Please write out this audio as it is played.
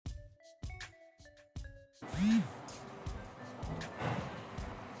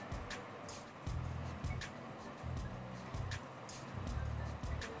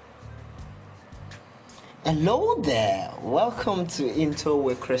Hello there. Welcome to Into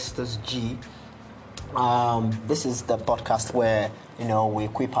with Christos G. This is the podcast where we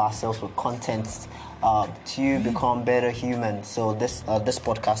equip ourselves with content to become better humans. So this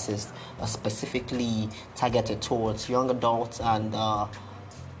podcast is specifically targeted towards young adults and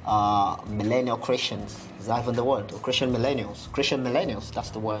millennial Christians. Is that even the word? Or Christian millennials. Christian millennials.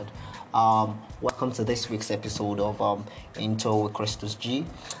 That's the word. Welcome to this week's episode of Into with Christos G.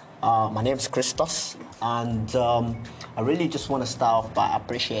 My name is Christos, and I really just want to start off by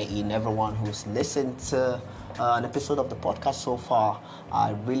appreciating everyone who's listened to an episode of the podcast so far.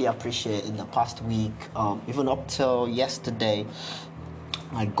 I really appreciate in the past week, even up till yesterday,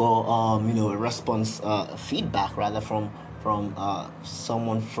 I got a response, feedback rather from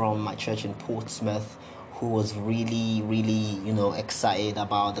someone from my church in Portsmouth, who was really excited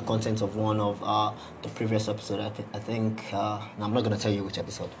about the content of one of the previous episode. I think I'm not gonna tell you which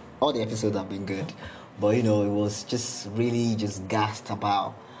episode. All the episodes have been good, but it was just really just gassed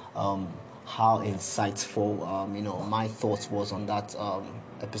about how insightful my thoughts was on that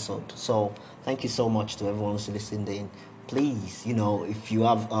episode. So thank you so much to everyone who's listened in. Please, if you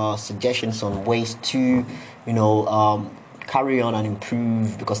have suggestions on ways to carry on and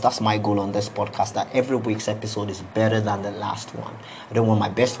improve, because that's my goal on this podcast, that every week's episode is better than the last one. I don't want my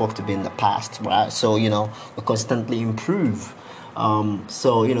best work to be in the past, right? So we constantly improve.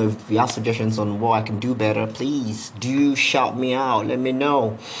 So if you have suggestions on what I can do better, please do shout me out, let me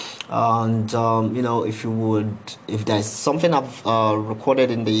know. And if there's something I've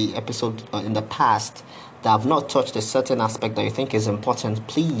recorded in the episode in the past that I've not touched, a certain aspect that you think is important,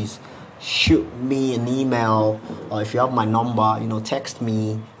 please shoot me an email, or if you have my number, text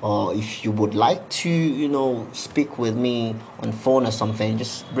me, or if you would like to speak with me on phone or something,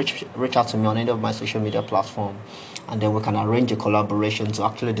 just reach out to me on any of my social media platform, and then we can arrange a collaboration to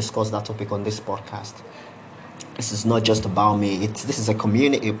actually discuss that topic on this podcast. This is not just about me. This is a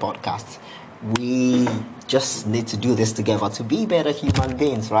community podcast. We just need to do this together to be better human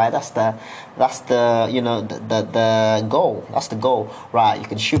beings, right? That's the goal. That's the goal, right? You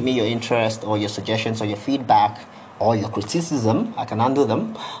can shoot me your interest or your suggestions or your feedback or your criticism. I can handle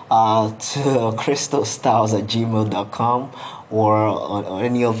them to christostyles@gmail.com or on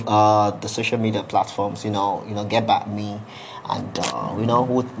any of the social media platforms. Get back at me. And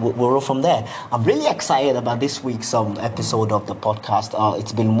we'll roll from there. I'm really excited about this week's episode of the podcast.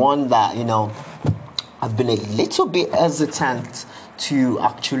 It's been one that I've been a little bit hesitant to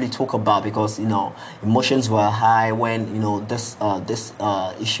actually talk about, because emotions were high when this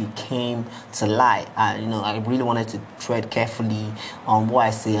issue came to light. I really wanted to tread carefully on what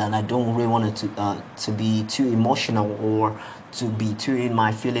I say, and I don't really want it to be too emotional or to be too in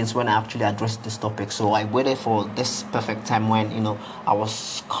my feelings when I actually addressed this topic. So I waited for this perfect time when I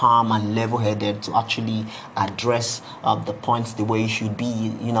was calm and level-headed to actually address the points the way it should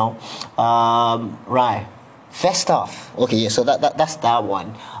be. Right. First off, okay, so that's that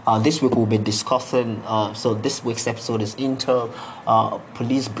one. This week we'll be discussing. So this week's episode is into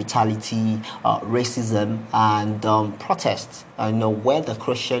police brutality, racism, and protests. Where the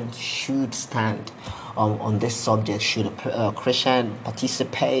Christian should stand on this subject. Should a Christian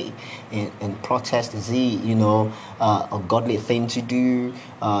participate in protest? Is he a godly thing to do?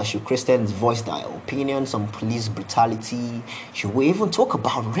 Should Christians voice their opinions on police brutality? Should we even talk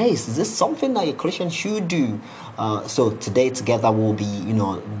about race? Is this something that a Christian should do? So today together we'll be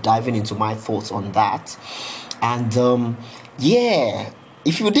diving into my thoughts on that. And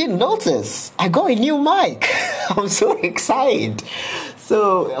if you didn't notice, I got a new mic. I'm so excited.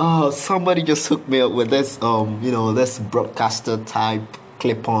 So somebody just hooked me up with this this broadcaster type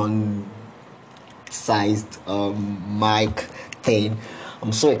clip-on sized mic thing.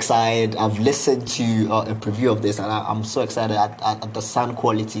 I'm so excited. I've listened to a preview of this, and I'm so excited at the sound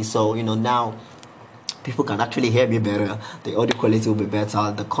quality. So now people can actually hear me better. The audio quality will be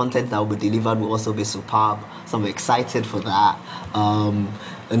better. The content that will be delivered will also be superb. So I'm excited for that.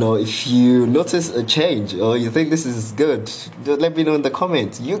 If you notice a change or you think this is good, just let me know in the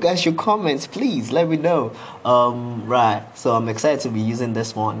comments. You guys should comment, please. Let me know. Right. So I'm excited to be using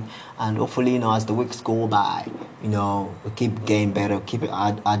this one, and hopefully, as the weeks go by, we keep getting better, keep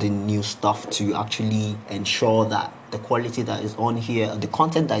adding new stuff to actually ensure that the quality that is on here, the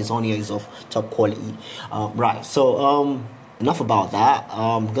content that is on here, is of top quality. Right. So enough about that.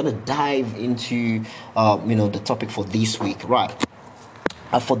 I'm gonna dive into the topic for this week. Right.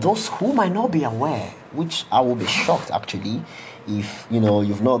 For those who might not be aware, which I will be shocked actually if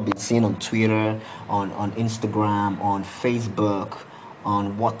you've not been seen on Twitter, on Instagram, on Facebook,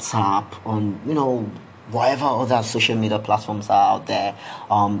 on WhatsApp, on whatever other social media platforms are out there,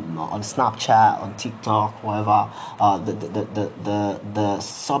 on Snapchat, on TikTok, whatever, the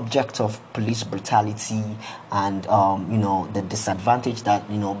subject of police brutality and the disadvantage that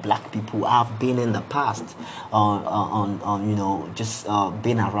black people have been in the past on just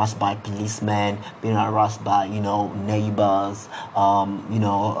being harassed by policemen, being harassed by neighbors,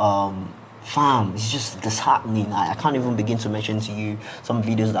 fam, it's just disheartening. I can't even begin to mention to you some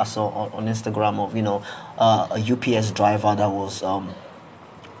videos that I saw on Instagram of a UPS driver that was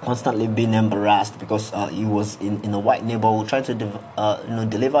constantly being embarrassed because he was in a white neighborhood trying to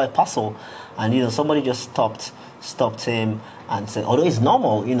deliver a parcel, and somebody just stopped him and said, although it's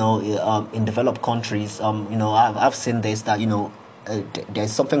normal in developed countries, I've seen this, that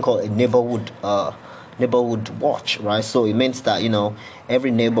there's something called a neighborhood watch, right? So it means that every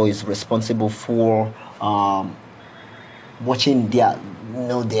neighbor is responsible for watching their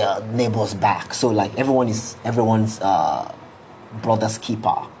neighbor's back. So like everyone's brother's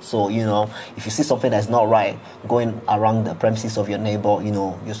keeper. So if you see something that's not right going around the premises of your neighbor,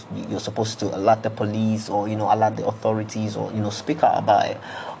 you're supposed to alert the police or alert the authorities or speak out about it.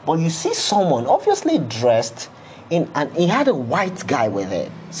 But you see someone obviously dressed and he had a white guy with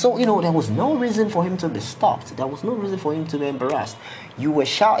it. So, there was no reason for him to be stopped. There was no reason for him to be embarrassed. You were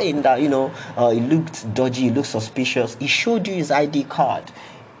shouting that, he looked dodgy, he looked suspicious. He showed you his ID card.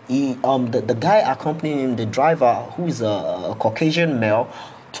 The guy accompanying him, the driver, who is a Caucasian male,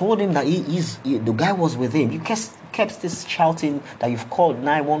 told him that the guy was with him. You kept this shouting that you've called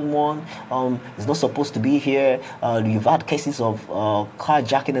 911. It's not supposed to be here. You've had cases of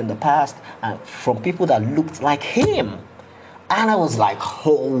carjacking in the past from people that looked like him. And I was like,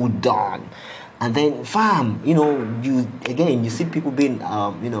 hold on. And then, fam, you see people being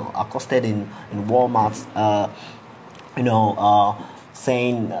accosted in Walmart,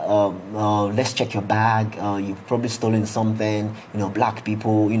 saying, let's check your bag, you've probably stolen something, black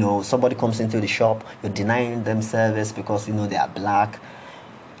people, somebody comes into the shop, you're denying them service because, they are black.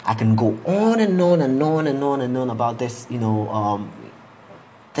 I can go on and on and on and on and on about this,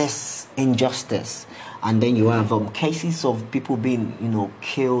 this injustice. And then you have cases of people being,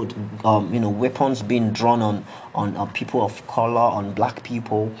 killed, weapons being drawn on people of color, on black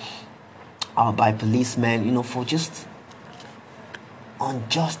people, by policemen, for just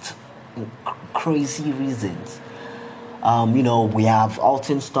unjust, crazy reasons. We have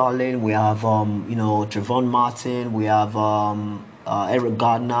Alton Sterling, we have Trayvon Martin, we have Eric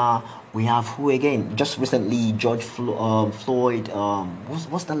Gardner, we have who again? Just recently, George Floyd.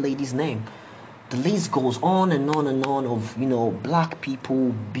 What's that lady's name? The list goes on and on and on of black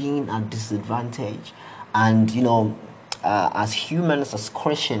people being at disadvantage, and as humans, as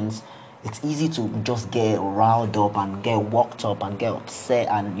Christians, it's easy to just get riled up and get worked up and get upset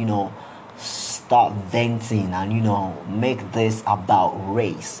and start venting and make this about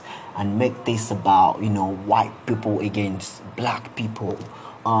race and make this about white people against black people,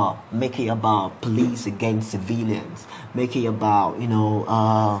 make it about police against civilians, make it about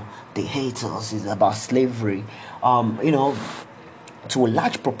the haters, is about slavery. To a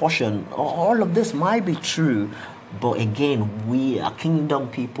large proportion, all of this might be true, but again, we are kingdom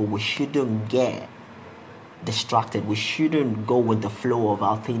people. We shouldn't get distracted. We shouldn't go with the flow of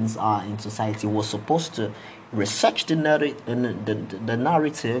how things are in society. We're supposed to research the narrative,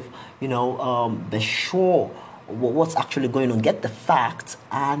 be sure what's actually going on, get the facts,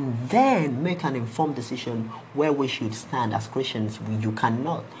 and then make an informed decision where we should stand as Christians. You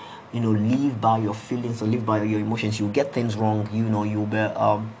cannot, live by your feelings or live by your emotions. You get things wrong, you'll be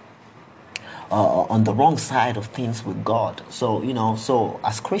on the wrong side of things with God. So, so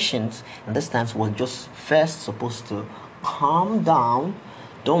as Christians, in this times, we're just first supposed to calm down.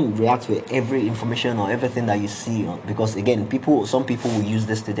 Don't react with every information or everything that you see, because again, some people will use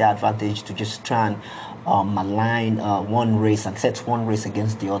this to their advantage to just try and malign one race and set one race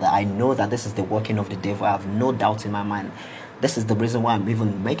against the other. I know that this is the working of the devil. I have no doubt in my mind. This is the reason why I'm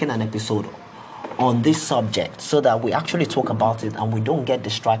even making an episode on this subject, so that we actually talk about it and we don't get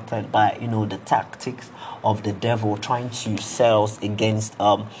distracted by the tactics of the devil trying to sell us against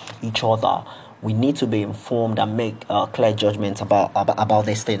each other. We need to be informed and make clear judgments about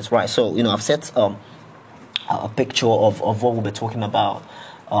these things, right? So I've set a picture of what we'll be talking about.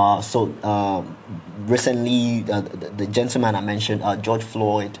 Recently, the gentleman I mentioned, George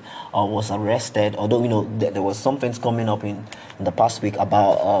Floyd, was arrested. Although there was some things coming up in the past week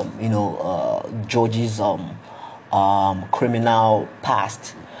about George's criminal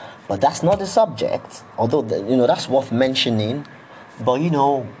past, but that's not the subject. Although that's worth mentioning. But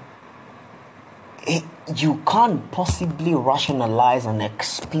you can't possibly rationalize and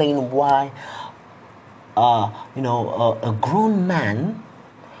explain why a grown man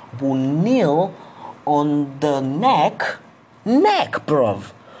will kneel on the neck,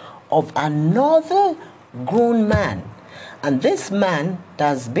 bruv, of another grown man. And this man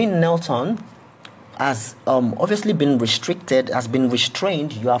that's been knelt on has obviously been restricted, has been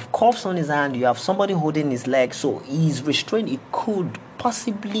restrained. You have cuffs on his hand, you have somebody holding his leg, so he's restrained. It could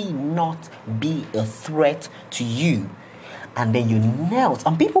possibly not be a threat to you. And then you knelt,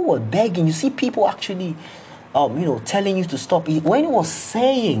 and people were begging. You see people actually telling you to stop. When he was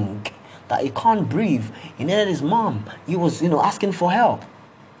saying that he can't breathe, he needed his mom, he was asking for help.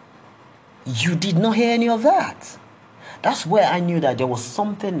 You did not hear any of that. That's where I knew that there was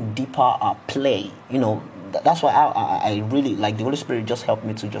something deeper at play. That's why I really, like, the Holy Spirit just helped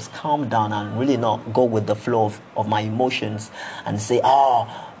me to just calm down and really not go with the flow of my emotions and say,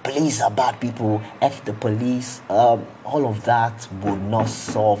 police are bad people, F the police. All of that would not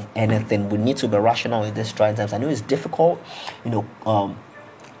solve anything. We need to be rational in these trying times. I know it's difficult.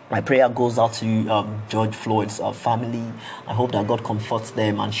 My prayer goes out to George Floyd's family. I hope that God comforts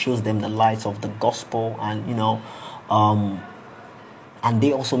them and shows them the light of the gospel, and and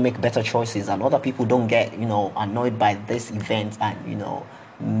they also make better choices, and other people don't get annoyed by this event and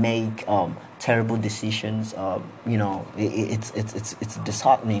make terrible decisions. It's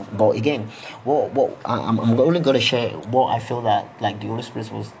disheartening. But again, what I'm only going to share what I feel that, like, the Holy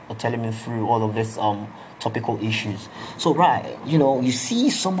Spirit was telling me through all of this topical issues. So you see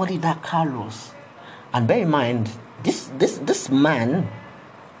somebody that Carlos, and bear in mind this man,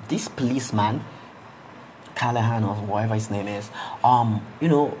 this policeman, Callahan or whatever his name is,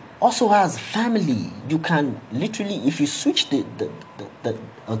 also has family. You can literally, if you switch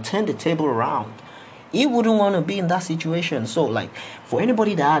turn the table around, he wouldn't want to be in that situation. So, like, for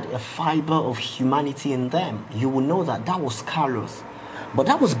anybody that had a fiber of humanity in them, you will know that was Carlos. But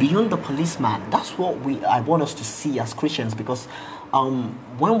that was beyond the policeman. That's what I want us to see as Christians, because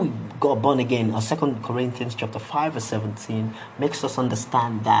when we got born again, 2 Corinthians chapter 5 verse 17 makes us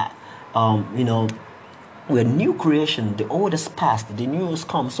understand that we're new creation. The old is past, the new has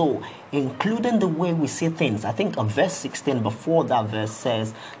come. So, including the way we see things, I think verse 16 before that verse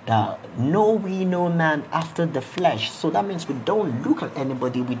says that know we no man after the flesh. So that means we don't look at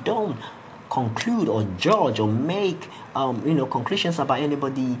anybody, we don't conclude or judge or make conclusions about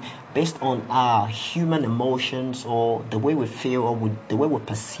anybody based on our human emotions or the way we feel or the way we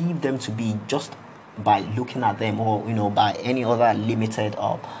perceive them to be, just by looking at them, or by any other limited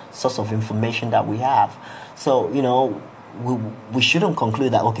source of information that we have. So we shouldn't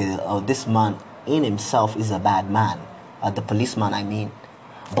conclude that this man in himself is a bad man, the policeman I mean.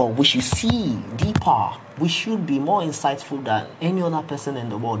 But we should see deeper. We should be more insightful than any other person in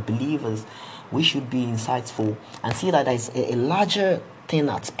the world. Believers, we should be insightful and see that there is a larger thing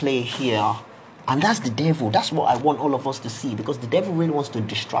at play here. And that's the devil. That's what I want all of us to see, because the devil really wants to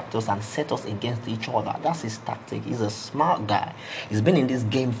distract us and set us against each other. That's his tactic. He's a smart guy. He's been in this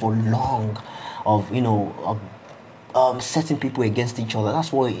game for long of setting people against each other.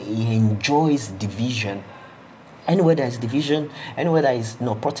 That's why he enjoys division. Anywhere there is division, anywhere there is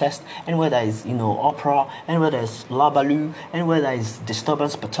protest, anywhere there is uproar, anywhere there is labaloo, anywhere there is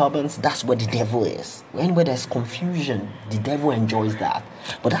disturbance, perturbance, that's where the devil is. Anywhere there is confusion, the devil enjoys that.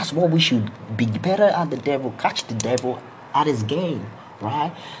 But that's what we should be better at. The devil, catch the devil at his game,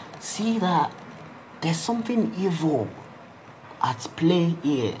 right? See that there's something evil at play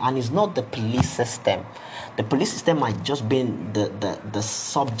here, and it's not the police system. The police system might just be the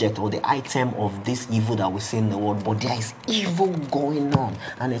subject or the item of this evil that we see in the world, but there is evil going on,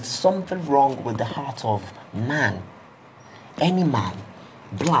 and it's something wrong with the heart of man. Any man,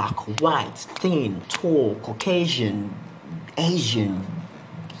 black, white, thin, tall, Caucasian, Asian,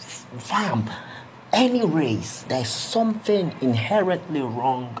 fam, any race, there's something inherently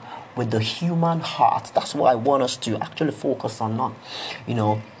wrong with the human heart. That's what I want us to actually focus on, not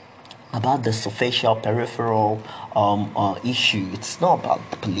about the superficial, peripheral issue. It's not about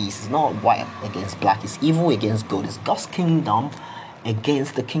the police. It's not white against black. It's evil against good. It's God's kingdom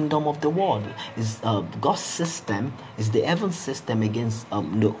against the kingdom of the world. It's God's system. It's the heaven system against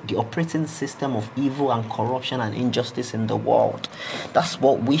the operating system of evil and corruption and injustice in the world. That's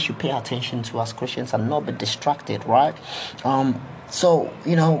what we should pay attention to as Christians and not be distracted, right?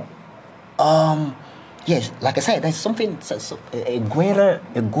 Yes, like I said, there's something, a greater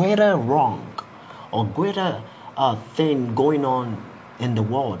wrong or greater thing going on in the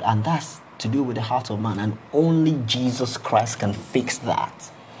world, and that's to do with the heart of man, and only Jesus Christ can fix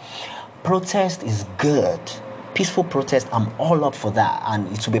that. Protest is good. Peaceful protest, I'm all up for that,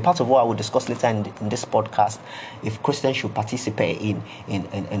 and it will be part of what I will discuss later in this podcast. If Christians should participate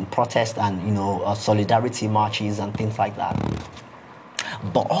in protest and solidarity marches and things like that.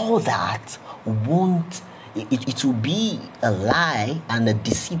 But all that won't. It will be a lie and a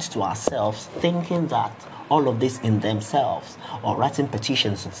deceit to ourselves, thinking that all of this in themselves, or writing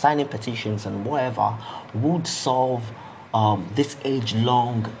petitions and signing petitions and whatever, would solve this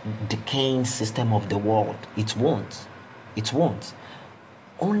age-long decaying system of the world. It won't. It won't.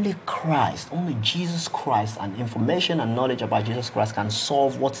 Only Christ, only Jesus Christ, and information and knowledge about Jesus Christ can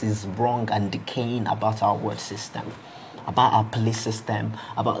solve what is wrong and decaying about our world system, about our police system,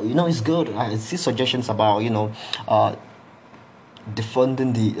 about, it's good. I see suggestions about,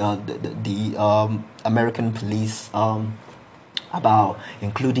 defunding the American police, about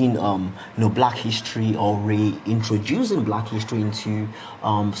including Black history, or reintroducing Black history into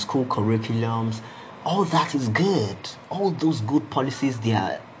school curriculums. All that is good. All those good policies, they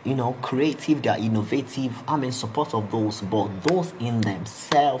are creative, they are innovative. I'm in support of those, but those in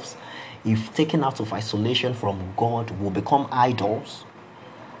themselves, if taken out of isolation from God, will become idols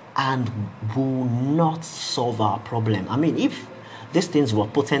and will not solve our problem. I mean, if these things were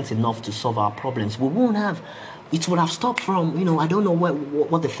potent enough to solve our problems, we won't have. It would have stopped from, I don't know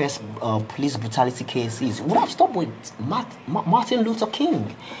what the first police brutality case is. It would have stopped with Martin Luther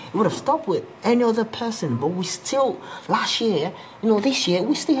King. It would have stopped with any other person. But we still, last year, this year,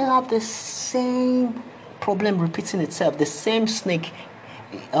 we still have the same problem repeating itself. The same snake,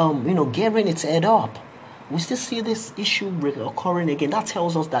 gearing its head up. We still see this issue occurring again. That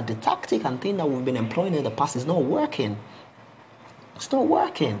tells us that the tactic and thing that we've been employing in the past is not working. It's not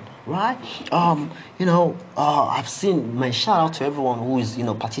working, right? I've seen. My shout out to everyone who is,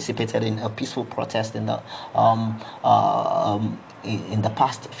 participated in a peaceful protest in the in the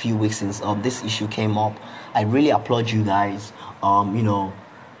past few weeks since this issue came up. I really applaud you guys.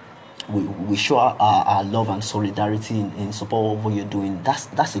 We show our love and solidarity in support of what you're doing.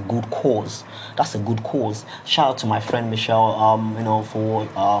 That's a good cause. That's a good cause. Shout out to my friend Michelle, for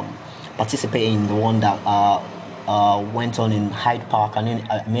participating in the one that went on in Hyde Park,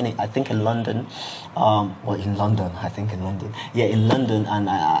 I think in London, in London, and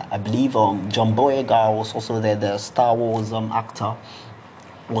I believe John Boyega was also there, the Star Wars actor,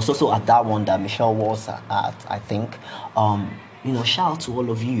 was also at that one that Michelle was at, I think. Shout out to all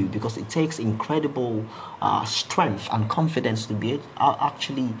of you, because it takes incredible strength and confidence to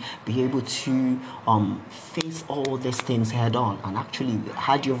actually be able to face all these things head on, and actually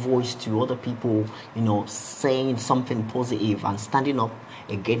add your voice to other people, saying something positive and standing up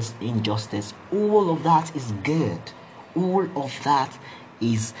against injustice. All of that is good. All of that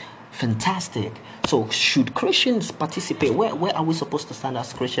is fantastic. So should Christians participate? Where are we supposed to stand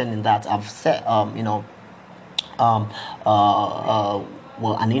as Christians in that? I've said,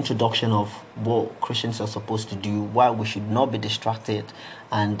 an introduction of what Christians are supposed to do, why we should not be distracted,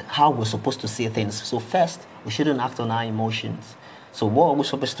 and how we're supposed to see things. So first, we shouldn't act on our emotions. So what are we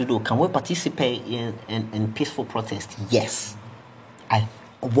supposed to do? Can we participate in peaceful protest? Yes.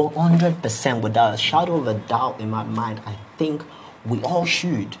 100%, without a shadow of a doubt in my mind, I think we all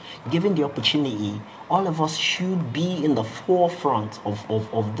should. Given the opportunity, all of us should be in the forefront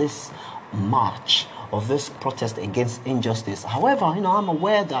of this march, of this protest against injustice. However, I'm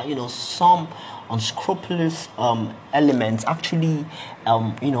aware that some unscrupulous elements actually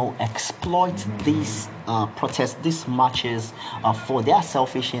exploit these protests, these marches, for their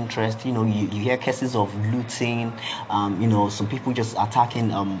selfish interest. You hear cases of looting, some people just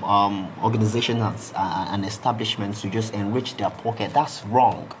attacking organizations and establishments to just enrich their pocket. That's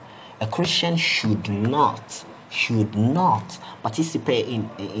wrong. A Christian should not participate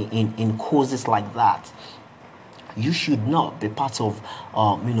in causes like that. You should not be part of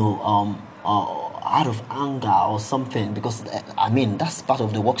out of anger or something, because that's part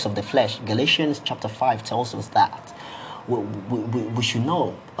of the works of the flesh. Galatians chapter 5 tells us that we should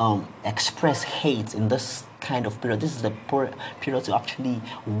not express hate in this kind of period. This is the period to actually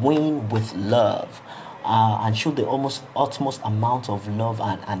win with love. And show the utmost amount of love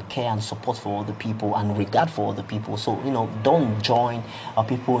and care and support for other people and regard for other people. So, don't join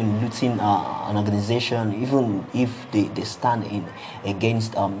people in looting an organization, even if they stand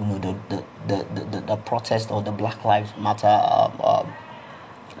against the protest or the Black Lives Matter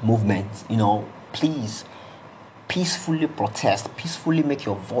movement. Please peacefully protest, peacefully make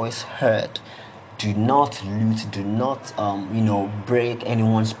your voice heard. do not loot, do not break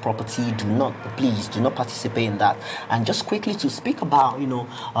anyone's property. Please do not participate in that. And just quickly to speak about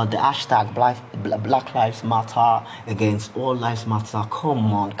the hashtag Black Lives Matter against All Lives Matter.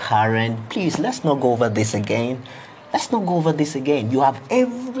 Come on, Karen, please, let's not go over this again. You have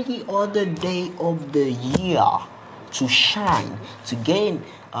every other day of the year to shine, to gain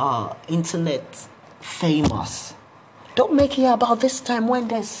internet famous. Don't make it about this time when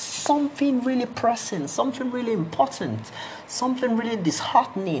there's something really pressing, something really important, something really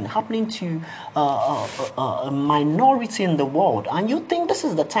disheartening happening to a minority in the world. And you think this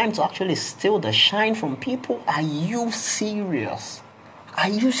is the time to actually steal the shine from people? Are you serious?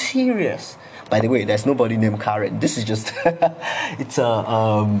 By the way, there's nobody named Karen. This is just, it's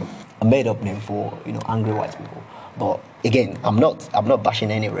a made-up name for, angry white people. But again, I'm not bashing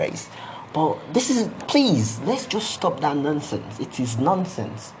any race. But please, let's just stop that nonsense. It is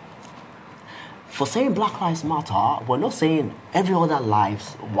nonsense. For saying Black Lives Matter, we're not saying every other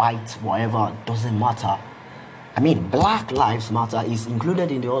lives, white, whatever, doesn't matter. I mean, Black Lives Matter is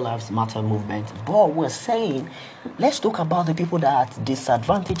included in the All Lives Matter movement. But we're saying, let's talk about the people that are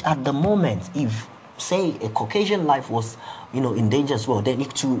disadvantaged at the moment. If, say, a Caucasian life was, in danger as well, then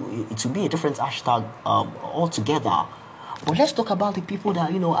it would be a different hashtag altogether. But let's talk about the people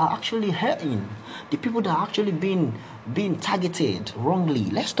that are actually hurting, the people that are actually being targeted wrongly.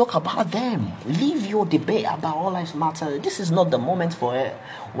 Let's talk about them. Leave your debate about all lives matter. This is not the moment for it.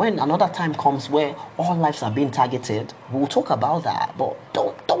 When another time comes where all lives are being targeted, we'll talk about that. But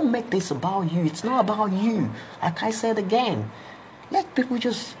don't make this about you. It's not about you. Like I said again, let people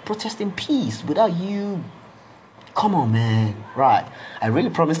just protest in peace without you. Come on, man. Right. I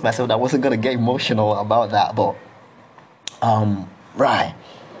really promised myself that I wasn't gonna get emotional about that, but. Right.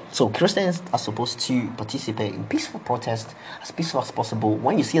 So Christians are supposed to participate in peaceful protest as peaceful as possible.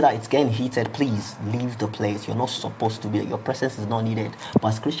 When you see that it's getting heated, please leave the place. You're not supposed to be. Your presence is not needed. But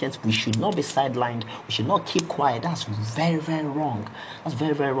as Christians, we should not be sidelined. We should not keep quiet. That's very, very wrong. That's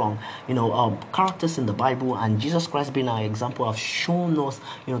very, very wrong. Characters in the Bible and Jesus Christ being our example have shown us,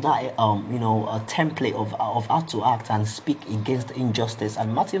 a template of how to act and speak against injustice.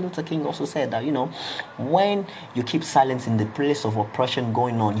 And Martin Luther King also said that, when you keep silence in the place of oppression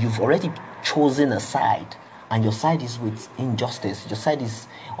going on, you've already chosen a side, and your side is with injustice. Your side is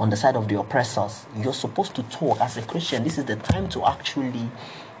on the side of the oppressors. You're supposed to talk. As a Christian, this is the time to actually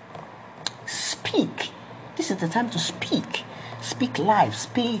speak. This is the time to speak. Speak live,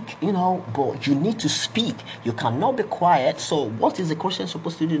 speak, but you need to speak. You cannot be quiet. So what is a Christian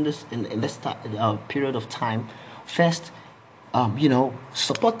supposed to do in this period of time? First,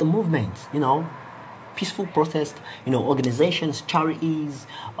 support the movement, peaceful protest, organizations, charities,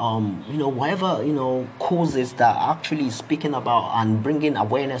 whatever, causes that are actually speaking about and bringing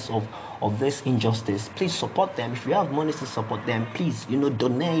awareness of this injustice. Please support them. If you have money to support them, please,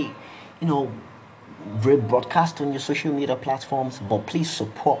 donate, broadcast on your social media platforms, but please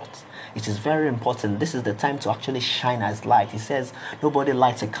support. It is very important. This is the time to actually shine as light. It says nobody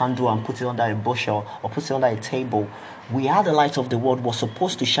lights a candle and puts it under a bushel or puts it under a table. We are the light of the world. We're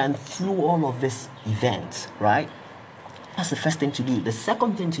supposed to shine through all of these events, right? That's the first thing to do. The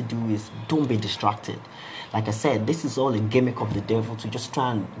second thing to do is don't be distracted. Like I said, this is all a gimmick of the devil to just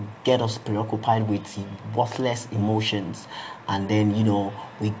try and get us preoccupied with worthless emotions. And then,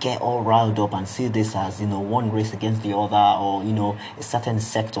 we get all riled up and see this as, one race against the other, or, a certain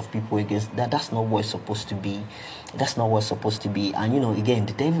sect of people against that. That's not what it's supposed to be. That's not what it's supposed to be. And, again,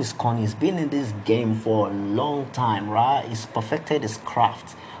 the devil is cunning. He's been in this game for a long time, right? He's perfected his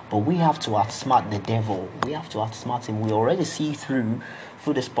craft. But we have to outsmart the devil. We have to outsmart him. We already see through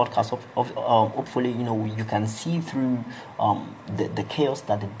this podcast. Hopefully, you can see through the chaos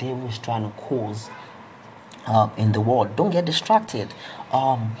that the devil is trying to cause in the world. Don't get distracted.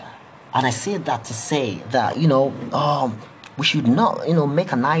 And I say that to say that, we should not,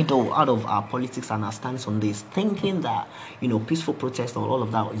 make an idol out of our politics and our stance on this, thinking that, peaceful protest or all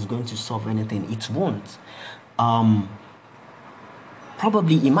of that is going to solve anything. It won't.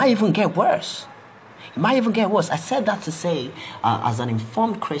 Probably it might even get worse. I said that to say, as an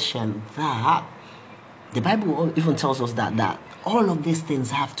informed Christian, that the Bible even tells us that all of these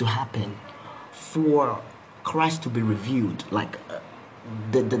things have to happen for Christ to be revealed. Like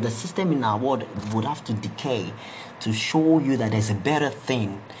the system in our world would have to decay to show you that there's a better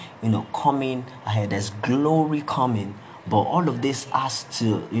thing, coming ahead. There's glory coming, but all of this has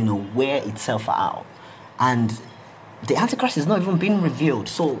to, wear itself out. And the Antichrist is not even being revealed.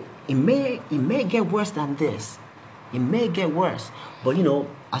 So it may get worse than this. It may get worse. But,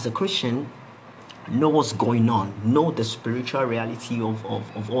 as a Christian, know what's going on, know the spiritual reality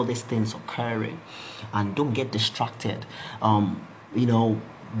of all these things occurring, and don't get distracted. You know,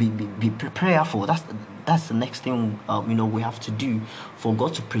 be prayerful. That's the next thing we have to do for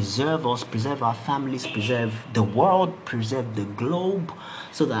God to preserve us, preserve our families, preserve the world, preserve the globe,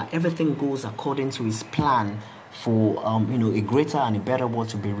 so that everything goes according to His plan for a greater and a better world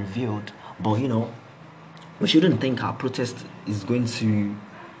to be revealed. But we shouldn't think our protest is going to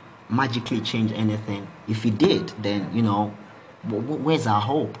magically change anything. If it did, then where's our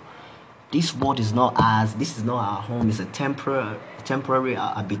hope? This world is not ours. This is not our home. It's a temporary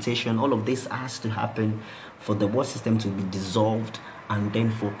habitation. All of this has to happen for the world system to be dissolved, and then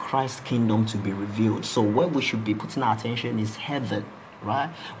for Christ's kingdom to be revealed. So where we should be putting our attention is heaven,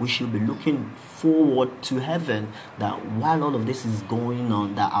 right? We should be looking forward to heaven, that while all of this is going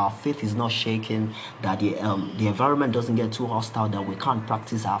on, that our faith is not shaken, that the environment doesn't get too hostile, that we can't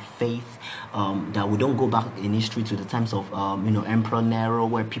practice our faith, that we don't go back in history to the times of Emperor Nero,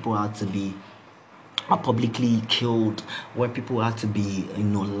 where people had to be publicly killed, where people had to be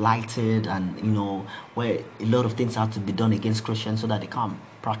lighted, and where a lot of things had to be done against Christians so that they can't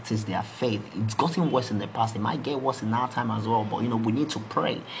practice their faith. It's gotten worse in the past. It might get worse in our time as well, but we need to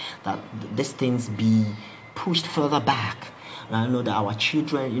pray that these things be pushed further back. And I know that our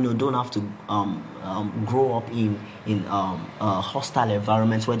children don't have to grow up in hostile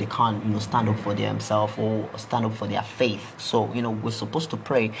environments where they can't stand up for themselves or stand up for their faith. So we're supposed to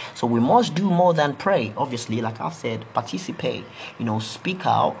pray. So we must do more than pray. Obviously, like I've said, participate, speak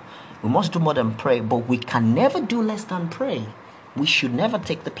out. We must do more than pray, but we can never do less than pray. We should never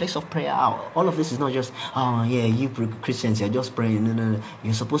take the place of prayer out. All of this is not just, you Christians, you're just praying. No.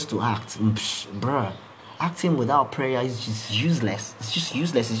 You're supposed to act. Bruh. Acting without prayer is just useless. It's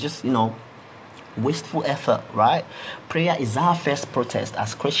just, wasteful effort, right? Prayer is our first protest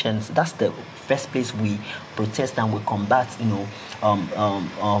as Christians. That's the first place we protest and we combat,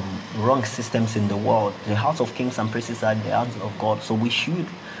 wrong systems in the world. The hearts of kings and princes are in the hands of God. So we should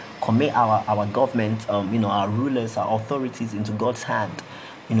commit our government, our rulers, our authorities into God's hand.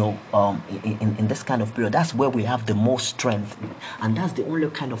 In this kind of period, that's where we have the most strength, and that's the only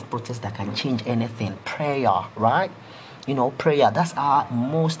kind of protest that can change anything. Prayer, right? Prayer, that's our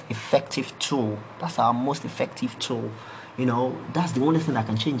most effective tool. That's the only thing that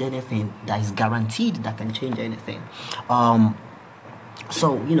can change anything, that is guaranteed that can change anything.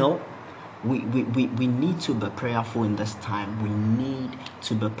 So we need to be prayerful in this time. We need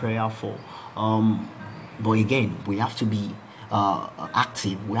to be prayerful. But again, we have to be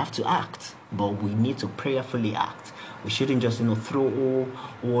active. We have to act, but we need to prayerfully act. We shouldn't just throw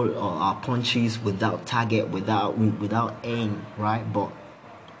all our punches without target, without aim, right? But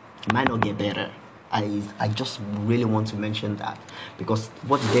it might not get better. I just really want to mention that, because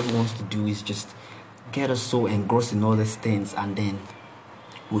what the devil wants to do is just get us so engrossed in all these things, and then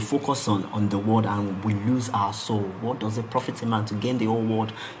we focus on the world and we lose our soul. What does it profit a man to gain the whole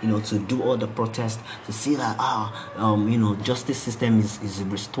world, to do all the protests, to see that justice system is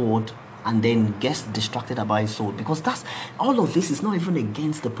restored, and then gets distracted about his soul? Because that's all of this is not even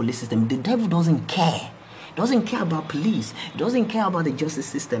against the police system. The devil doesn't care. He doesn't care about police. He doesn't care about the justice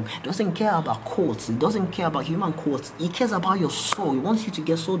system. He doesn't care about courts. He doesn't care about human courts. He cares about your soul. He wants you to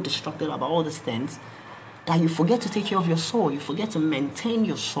get so distracted about all these things that you forget to take care of your soul. You forget to maintain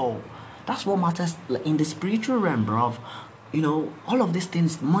your soul. That's what matters in the spiritual realm, bro. All of these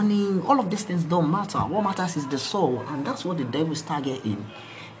things, money, all of these things don't matter. What matters is the soul, and that's what the devil is targeting.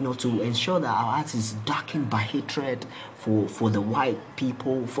 To ensure that our heart is darkened by hatred for the white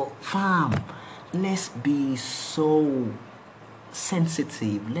people, for fam. Let's be so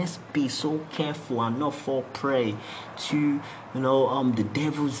sensitive. Let's be so careful and not fall prey to the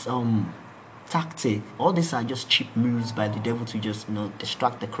devil's tactic. All these are just cheap moves by the devil to just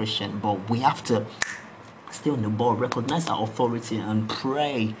distract the Christian. But we have to stay on the ball, recognize our authority, and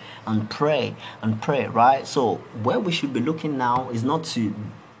pray, right? So where we should be looking now is not to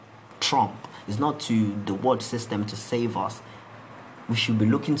Trump, is not to the world system to save us. We should be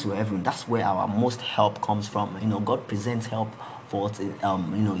looking to heaven. That's where our most help comes from. God presents help for us.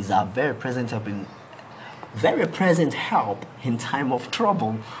 Is our very present help in time of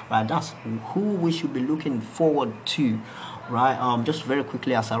trouble, right? That's who we should be looking forward to, right? Just very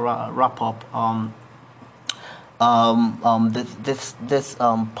quickly as I wrap up, this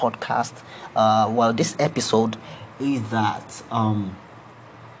podcast, this episode is that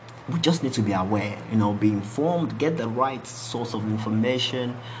we just need to be aware, be informed, get the right source of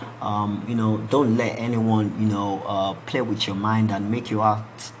information. Don't let anyone play with your mind and make you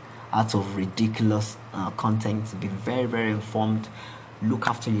act out of ridiculous content. Be very, very informed. look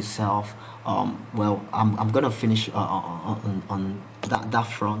after yourself. Well, I'm gonna finish on that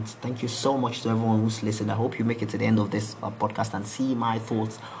front. Thank you so much to everyone who's listened. I hope you make it to the end of this podcast and see my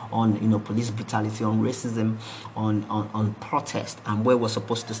thoughts on police brutality, on racism, on protest, and where we're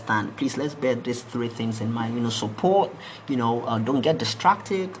supposed to stand. Please, let's bear these three things in mind. Support. Don't get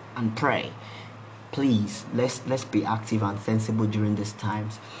distracted, and pray. Please, let's be active and sensible during these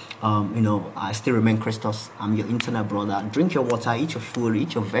times. I still remain Christos. I'm your internet brother. Drink your water, eat your food,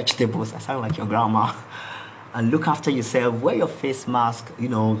 eat your vegetables. I sound like your grandma. And look after yourself. Wear your face mask. Be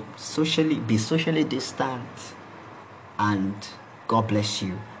socially distant. And God bless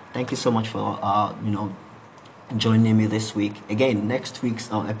you. Thank you so much for joining me this week. Again, next week's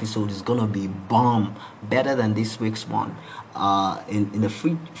episode is gonna be bomb, better than this week's one. In the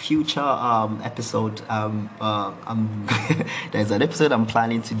future episode, there's an episode I'm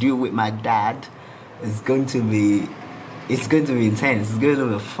planning to do with my dad. It's going to be intense. It's going to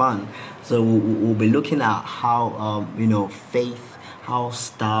be fun. So we'll be looking at how faith, how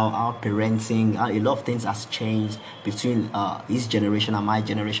style, our parenting, a lot of things has changed between his generation and my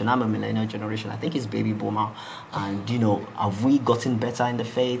generation. I'm a millennial generation. I think it's baby boomer. And have we gotten better in the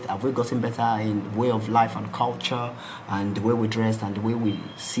faith? Have we gotten better in way of life and culture, and the way we dress, and the way we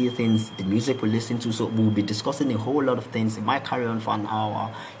see things, the music we listen to? So we'll be discussing a whole lot of things. It might carry on for an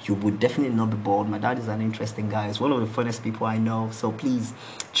hour. You would definitely not be bored. My dad is an interesting guy. He's one of the funniest people I know. So please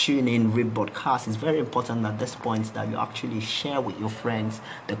tune in, read podcast. It's very important at this point that you actually share with your friends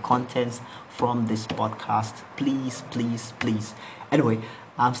the contents from this podcast. Please, please, please. Anyway,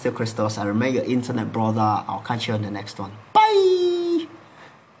 I'm still Christos. I remain your internet brother. I'll catch you on the next one. Bye.